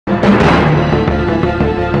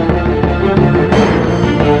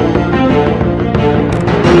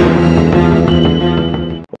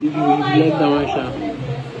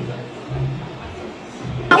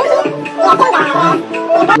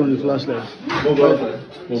flashlight.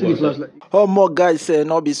 See the flashlight. Oh, more guys,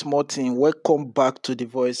 not be small thing. Welcome back to the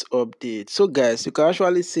voice update. So, guys, you can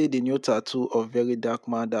actually see the new tattoo of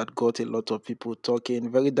Verydarkman that got a lot of people talking.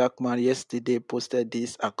 Verydarkman yesterday posted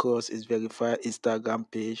this across his verified Instagram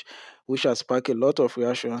page, which has sparked a lot of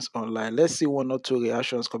reactions online. Let's see one or two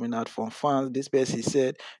reactions coming out from fans. This person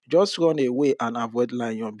said, "Just run away and avoid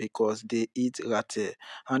lion because they eat Ratel."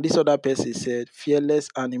 And this other person said, "Fearless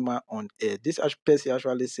animal on earth." This person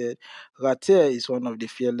actually said, "Ratel is one of the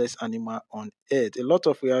fearless animal on earth." A lot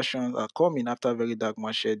of reactions are coming after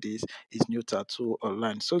Verydarkman shared his new tattoo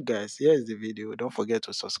online. So guys, here is the video. Don't forget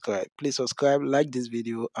to subscribe. Please subscribe, like this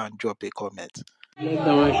video, and drop a comment. This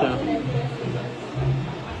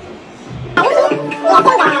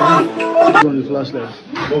one is flashlight.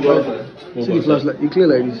 See the flashlight. It clear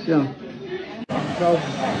like this. Yeah.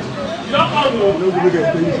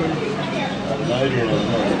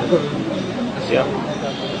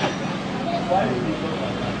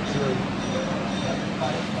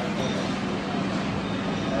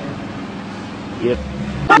 Yep.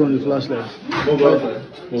 This one is flashlight.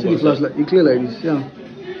 See the flashlight. It clear like this. Yeah.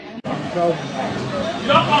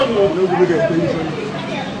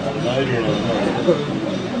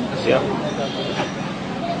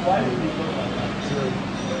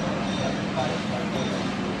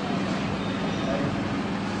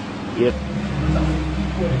 Yep.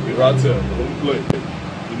 Ratel, don't play.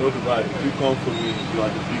 You know the vibe. If you come for me, you are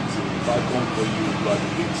the victim. If I come for you, you are the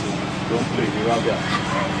victim. Don't play, Ratel.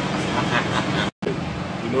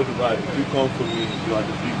 You know the vibe. If you come for me, you are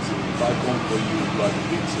the victim. If I come for you, you are the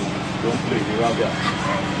victim. Don't play, Ratel.